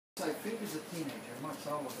I think he's a teenager, not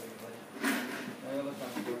older, but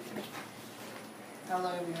How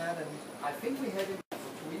long have you had him? I think we had him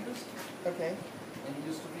for 2 years. Okay. And he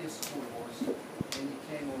used to be a school horse, and he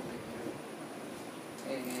came over here.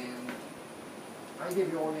 And I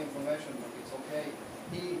give you all the information, but it's okay.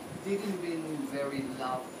 He didn't been very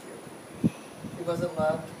loved here. He wasn't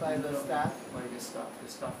loved by the staff? By the staff.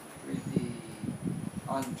 The staff really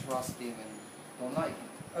untrusting and don't like him.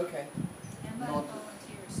 Okay. And by the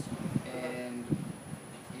volunteers too. And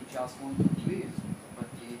he just wanted to please, but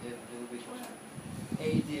he had a little bit of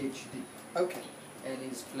ADHD. Okay. And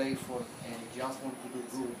he's playful and he just wanted to do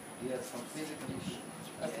good. He has some physical issues.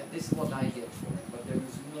 Okay. This is what I get for him, but there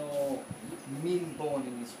is no mean bone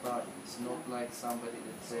in his body. It's not like somebody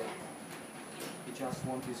that said, he just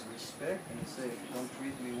wants his respect and he said, if you don't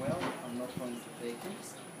treat me well, I'm not going to take it.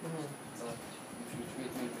 But if you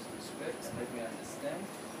treat me with respect and let me understand,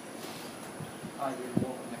 I will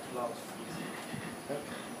walk on the clouds for you.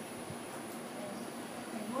 Okay.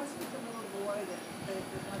 And wasn't the little boy that the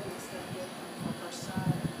mother was going to get from her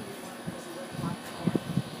side, who wanted was a little black boy?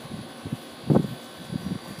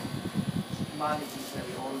 Managed to tell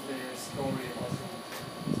you all the story was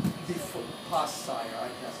before past sire.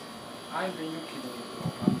 I'm the new kid of the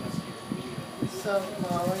block. I'm just here. So,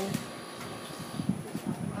 Molly,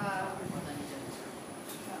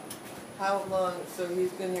 how long, so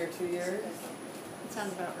he's been here 2 years? That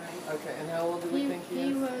sounds about right. Okay, and how old do we think he is?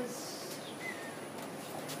 He was,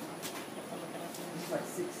 He's like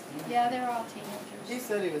 16. yeah, they're all teenagers. He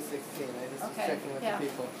said he was 16. I just was Okay, checking with yeah. the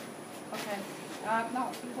people. Okay. No, I'm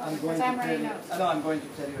because going I'm to ready tell now. you. No, I'm going to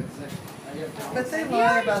tell you exactly. I have But they You lie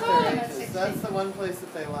already about told their him at ages. 16. That's the one place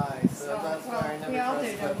that they lie. So So, that's well, why I never we all trust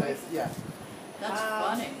do, what don't they we? say. Yeah. That's Uh,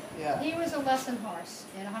 funny. Yeah. He was a lesson horse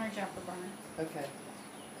in a hunter jumper barn. Okay.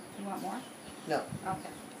 You want more? No.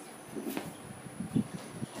 Okay.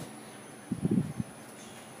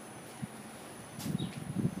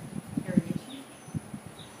 Irrigation?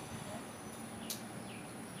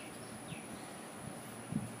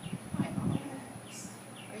 Hi, Mama.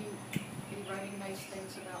 Are you writing nice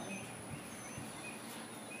things about me?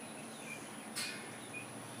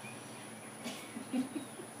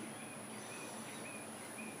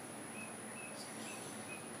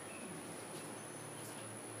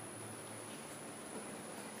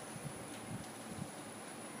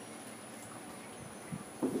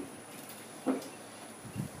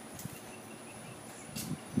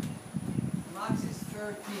 Max is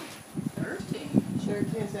 13. 13. Sure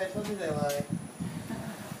can't say. I told you they lie.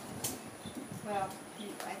 Well,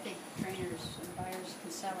 I think trainers and buyers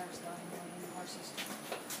and sellers lie more than horses.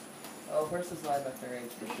 Oh, horses lie about their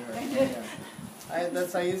age for sure. Yeah.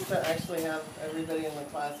 I used to actually have everybody in the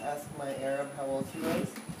class ask my Arab how old she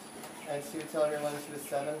was. And she would tell everyone she was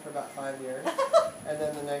 7 for about 5 years. And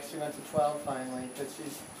then the next she went to 12 finally, but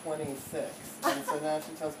she's 26. And so now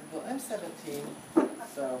she tells people, I'm 17.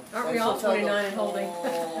 So Aren't and we all she'll tell the 29 and holding?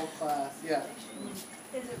 whole class, yeah.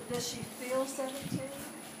 Does she feel 17?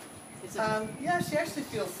 Is it, Yeah, she actually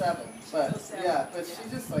feels 7. But feels 7, yeah, but yeah. she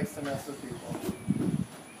just likes to mess with people.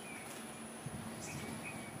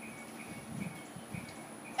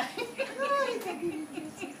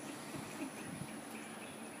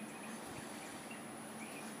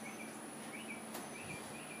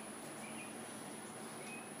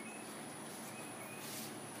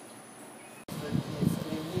 But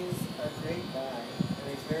he's a great guy, and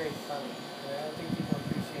he's very funny. And I don't think people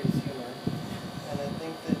appreciate his humor. And I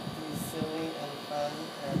think that he's silly and fun,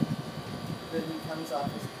 and that he comes off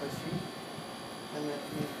as pushy. And that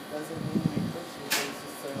he doesn't mean to be pushy, but he's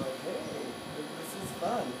just sort of like, hey, this is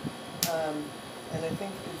fun. And I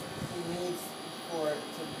think he needs for it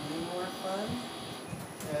to be more fun.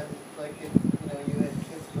 And like if you had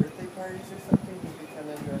kids' birthday parties or something, he could come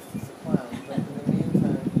in dressed as a clown. But in the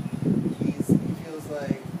meantime, he feels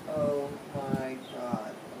like, oh my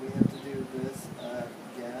God, we have to do this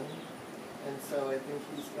again. And so I think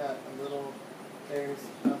he's got there's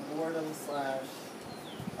a boredom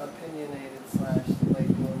 / opinionated /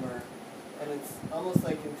 late bloomer. And it's almost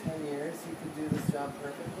like in 10 years he could do this job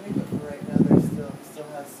perfectly, but for right now there still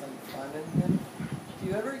has some fun in him. Do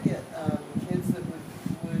you ever get kids that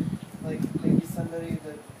would like maybe somebody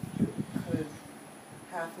that could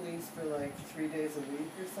half lease for like 3 days a week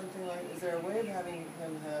or something like? Is there a way of having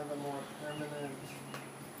him have a more permanent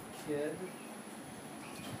kid?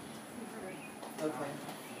 Okay.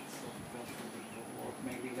 Or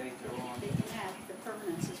maybe later on. They can have, the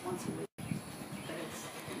permanence is once a week, but it's,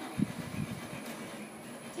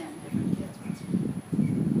 10 different kids once a week.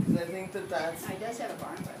 Because I think that's He does have a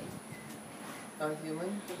barn buddy, a human.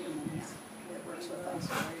 a human, yeah, that works with us.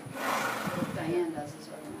 Diane does as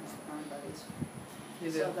organized. buddies.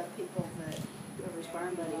 You So do. that people that, whoever's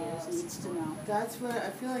barn buddy is, needs to know. That's what I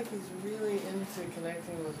feel like he's really into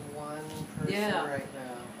connecting with one person Yeah. right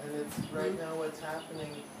now. And it's right now what's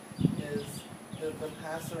happening is the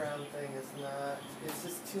pass around thing is not, it's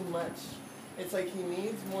just too much. It's like he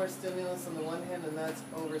needs more stimulus on the one hand and that's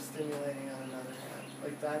overstimulating on another hand.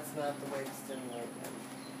 Like that's not the way to stimulate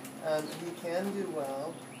him. He can do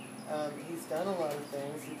well. He's done a lot of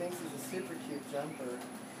things. He thinks he's a super cute jumper.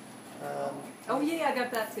 Oh yeah, I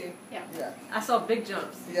got that too. Yeah. Yeah. I saw big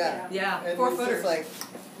jumps. Yeah. Yeah, And 4 he's footers. just like,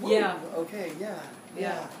 Yeah. okay, yeah.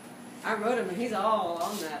 Yeah. I rode him and he's all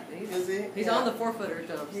on that. Is he? He's Yeah. on the 4 footer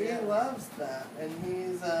jumps. He Yeah. loves that, and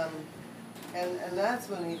he's and that's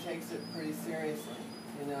when he takes it pretty seriously.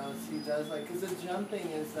 You know, he does like because the jumping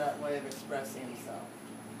is that way of expressing himself,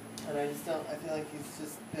 and I just don't. I feel like he's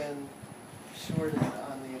just been shorted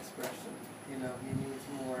on the expression. You know, he needs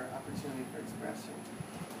more opportunity for expression,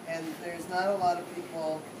 and there's not a lot of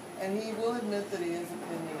people. And he will admit that he is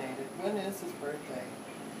opinionated. When is his birthday?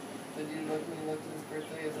 Did you look when you looked at his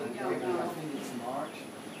birthday? Is it? I think it's March.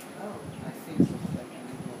 Oh. I think so. Like, I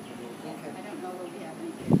need to look at it. Okay. I don't know that we have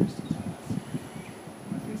any papers to tell us.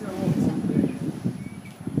 I think they're all something.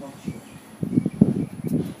 I'm not sure.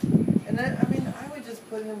 And I mean, I would just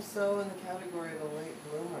put him so in the category of a late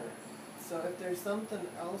bloomer. So if there's something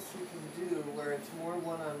else he can do where it's more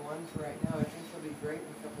one-on-one for right now, I think he'll be great in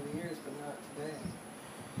a couple of years, but not today.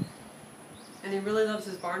 And he really loves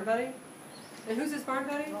his barn buddy. And who's his barn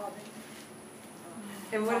buddy? Robin.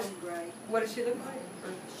 And what is- Robin Gray. What does she look like?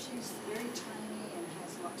 Or She's very tiny and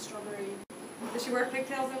has like strawberry. does she wear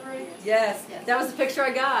pigtails already? Yes. Yes. Yes. That was the picture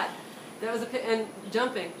I got. That was and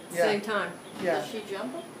jumping at the Yeah. same time. Yeah. Does she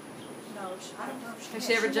jump it? No, I don't know if she Has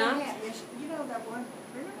she ever jumped? Yeah, you know that one.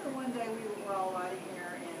 Remember the one day we were all riding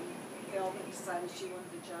here and Velvet decided she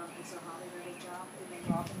wanted to jump, and so Holly let her jump, and then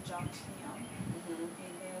Robin jumped him, and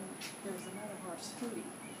then there was another horse, Hootie.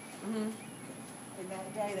 And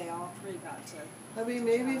that day they all three got to. I mean,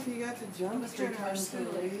 maybe if he got to It jump was 3 during our times a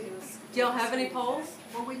school. week. Do y'all have any poles?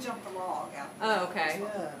 Well, we jumped the log out. Oh, okay.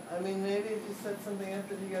 Yeah, I mean, maybe if you set something up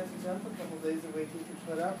that he got to jump a couple days a week, he could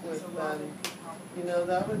put up with, So Robin could probably. you know,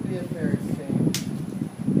 that would be a fair exchange.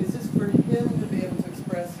 It's just for him to be able to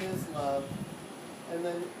express his love, and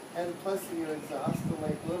then, and plus you exhaust the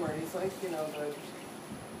late bloomer. He's like, you know,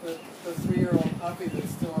 the 3-year-old puppy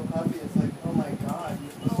that's still a puppy. It's like, oh my God,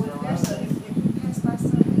 you're supposed Oh, to if go around there's a, this. if we pass by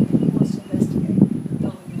something and he wants to investigate,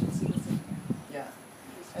 tell him to see what's in there.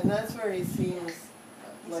 Yeah, and that's where he seems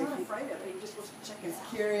He's like not afraid of it, he just wants to check it he's out.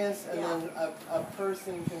 curious, and Yeah. then a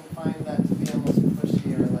person can find that to be almost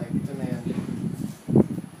pushy or like demanding.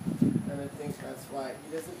 And I think that's why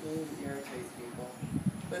he doesn't mean to irritate people.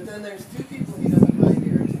 But then there's 2 people he doesn't mind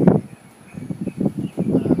irritating.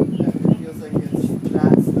 And it feels like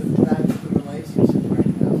that's the relationship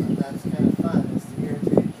right now, and that's kind of fun, is to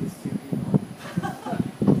irritate these 2 people.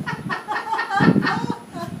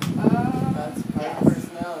 That's part of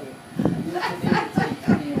personality. You can irritate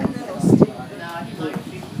anyone. No, he likes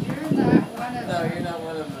you. You're not one of No, them. you're not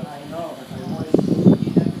one of them. I know, but I want You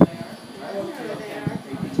know who they are? I You know don't who care. they are.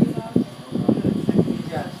 Don't you love?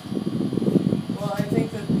 Yeah. Well, I think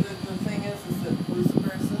that the thing is that who's the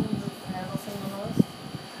person that handles him the most?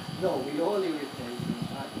 No, we all irritate him.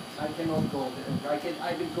 I cannot go there.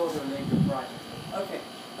 I will go there later privately. Okay,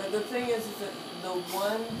 but the thing is that the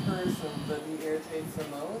one person that he irritates the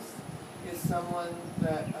most is someone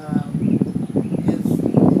that that he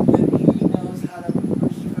knows how to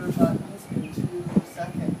push her buttons in 2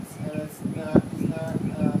 seconds, and it's not. He's not.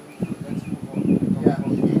 Let's move on. Yeah.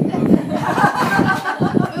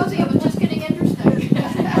 Lucy, it was just getting interesting. But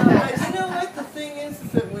you know what? The thing is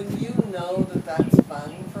that when you know that that's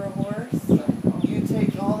fun for a horse, you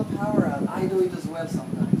take all the power out of it. I do it as well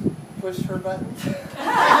sometimes. Push her buttons.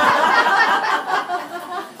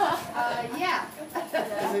 Yeah.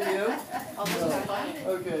 Is it you? Oh, this is fun.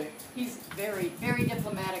 Okay. He's very, very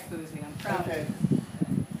diplomatic, Boozy. I'm proud of Okay. him.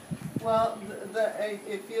 Well,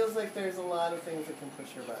 it feels like there's a lot of things that can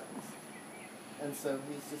push her buttons. And so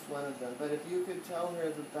he's just one of them. But if you could tell her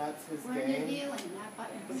that that's his We're into game. healing, not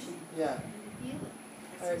button pushing. Yeah. Healing.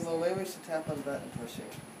 Alright, well maybe we should tap on button pushing.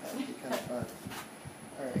 That would be kind of fun.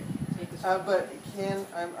 Alright. Take this But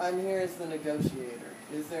I'm here as the negotiator.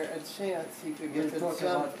 Is there a chance he could get We'll to talk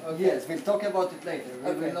jump? about yes, we'll talk about it later.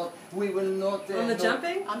 Okay. We will not On the not-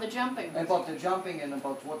 jumping? On the jumping. about the jumping and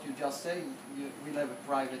about what you just said. We'll have a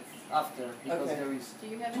private after because Okay. there is Do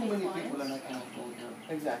you have too any many clients? people and I cannot go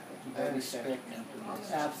there Exactly. to I their understand. respect and to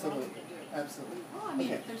this. Absolutely. Absolutely. Oh, I mean,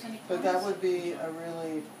 Okay. if there's any But that would be a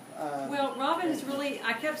really Well, Robin's really.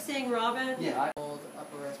 I kept seeing Robin. Yeah, old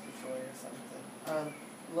upper respiratory or something.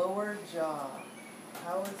 Lower jaw.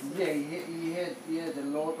 How is Yeah, this? he had a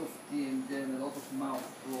lot of teeth and a lot of mouth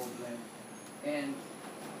problem, and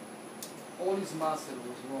all his muscle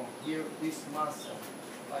was wrong. Here, this muscle,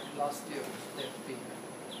 like last year, was stepped in,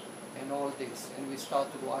 and all this. And we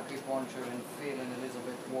started to do acupuncture, and Phil and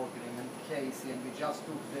Elizabeth worked him, and Casey, and we just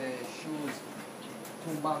took the shoes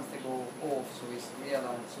 2 months ago off, so he's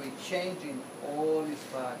realized. So he's changing all his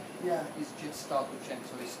body. Yeah. He's just start to change.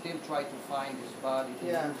 So he's still trying to find his body, the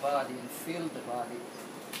Yeah. new body, and feel the body.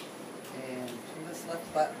 And This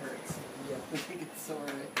left butt hurts. yeah. I think it's sore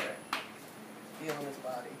right there. Feeling his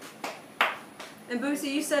body. And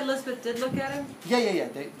Boosie, you said Elizabeth did look at him? Yeah.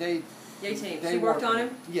 They Yay team. they She worked on him.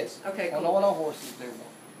 him? Yes. Okay, On cool. all our horses they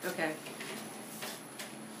work. Okay.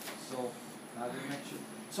 So now we make sure.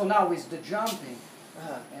 So now with the jumping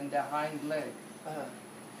Uh-huh. and the hind leg, Uh-huh.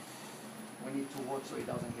 we need to work so it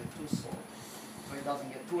doesn't get too sore. So it doesn't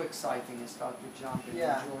get too exciting and start to jump and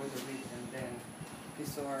Yeah. enjoy the beat and then Be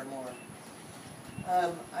sore more.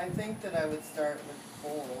 I think that I would start with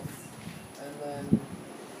poles and then,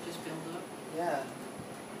 Just build up yeah.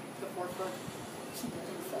 the 4 foot.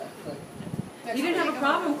 Exactly. You didn't have a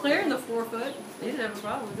problem clearing the 4 foot. You didn't have a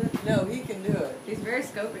problem with it. No, he can do it. He's very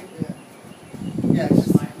scoping. Yeah. Yeah, it's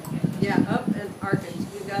just, Yeah, up and arcing.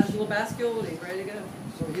 He's got his little bascule and he's ready to go.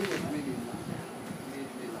 so he was really lucky.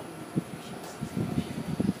 Really lucky.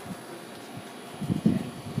 And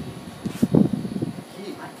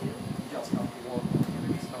he just have to work on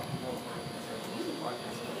him and start to work on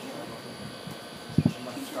him. So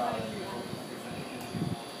much trial and different things.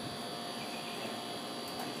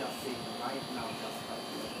 I just see right now just how to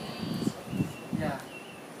work on him. yeah.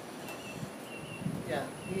 Yeah,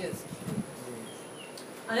 he is cute.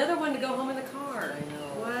 Another one to go home in the car. I know.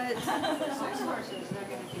 What? Some horses, they're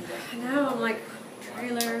gonna do that. I know, I'm like,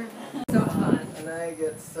 trailer. So fun. And I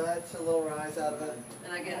get such a little rise out of it.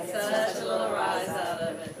 And I get such a little rise out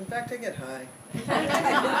of it. In fact, I get high.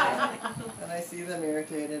 And I see them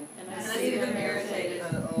irritated. And And I see them irritated.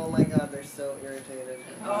 And oh my God, they're so irritated.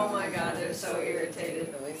 Oh my God, they're so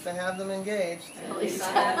irritated. At least I have them engaged. At least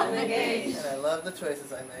I have them engaged. And I love the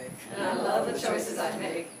choices I make. And I love the choices I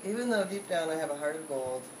make. Even though deep down I have a heart of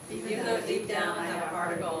gold. Even though deep down I have a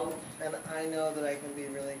heart of gold. And I know that I can be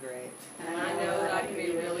really great. And I know that I can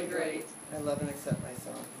be really great. I love and accept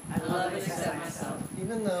myself. I love and accept myself.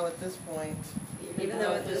 Even though at this point, Even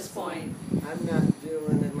though at this point, I'm not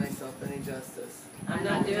doing myself any justice. I'm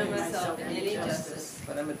not doing myself any justice.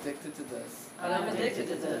 But I'm addicted to this. But I'm addicted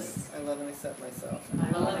to this. I love and accept myself. I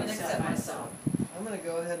love and accept myself. I'm going to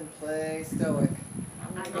go ahead and play stoic.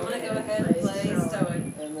 I'm gonna go ahead and play stoic.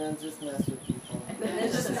 And then just mess with people. And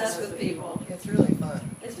then just mess with people. It's really fun.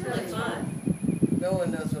 It's really fun. No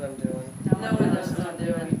one knows what I'm doing. No one knows what I'm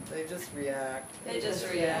doing. They just react. They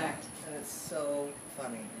just react. And it's so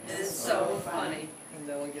funny. And it's so funny. And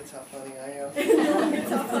no one gets how funny I am. It's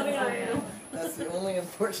how funny I am. That's the only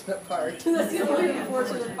unfortunate part. That's the only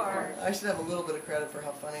unfortunate part. I should have a little bit of credit for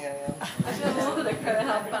how funny I am. I should have a little bit of credit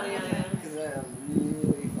how funny I am. Because I am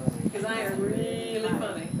really funny. Because I am really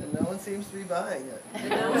funny. And no one seems to be buying it. And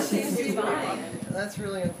no one seems to be buying it. And that's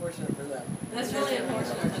really unfortunate for them. That's really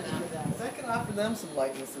unfortunate for them. Because I can offer them some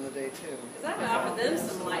lightness in the day too. Because I can offer them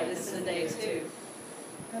some lightness in the day too.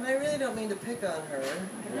 And I really don't mean to pick on her.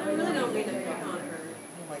 And I really don't mean to pick on her.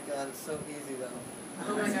 Oh my God, it's so easy though.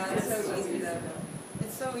 Oh my God, it's so easy though.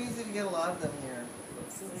 It's so easy to get a lot of them here.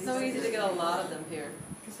 It's so easy to get a lot of them here.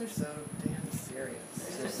 Because they're so damn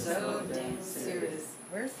serious. They're so damn serious.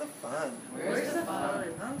 Where's the fun? Where's the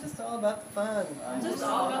fun? I'm just all about the fun. I'm just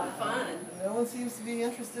all about the fun. No one seems to be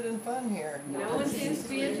interested in fun here. No one seems to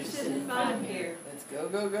be interested in fun here. It's go,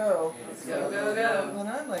 go, go. Let's go, go, go. And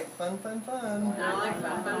I like fun, fun, fun. And I like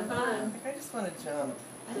fun, fun, fun. I just want to jump.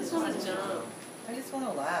 I just want to jump. I just want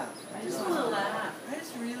to laugh. I just want to laugh. I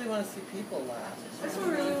just really want to see people laugh. I just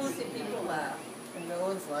really want to see people laugh. And no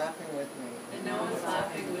one's laughing with me. And no one's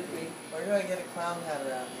laughing with me. Where do I get a clown hat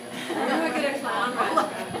around here? Where do I get a clown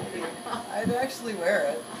hat here? I'd actually wear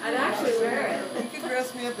it. I'd actually wear it. You could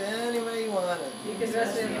dress me up any way you wanted. You can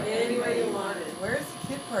dress me up any way you wanted. Where's the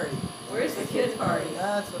kid party? Where's the kid party?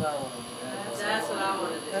 That's what I want to do. That's what I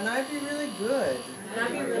want to do. And I'd be really good. And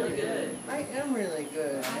I'd be really good. I am really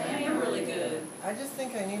good. I am really good. I just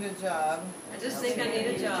think I need a job I just think I need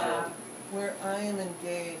a job where I am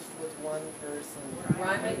engaged with one person. where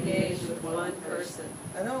I'm engaged with one person.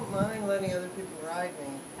 I don't mind letting other people ride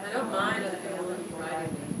me, I don't mind other people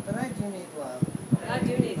riding me, but I do need love. but I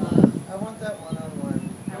do need love. I want that one-on-one.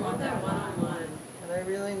 I want that one-on-one. And I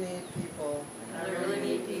really need people And I really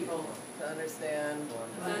need people to understand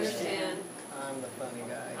to understand I'm the funny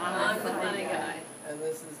guy. I'm the funny guy. And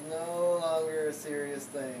this is no longer a serious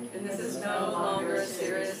thing. And this is no longer a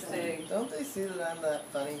serious thing. Don't they see that I'm that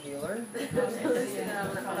funny healer?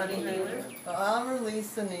 Funny healer. I'll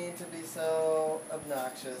release the need to be so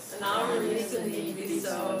obnoxious. And I'll release the need to be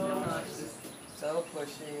so obnoxious. So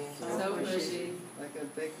pushy. So pushy. Like a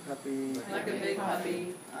big puppy. Like a big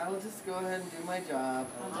puppy. I will just go ahead and do my job.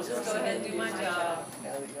 I'll just go ahead and do my job.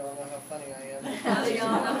 Now that you all know how funny I am. Now that y'all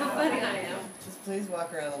know how funny I am. Just please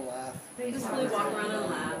walk around and laugh. Just really walk around and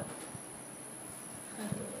laugh.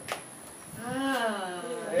 Ah.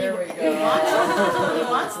 There we go. He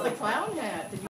wants the clown hat. Did you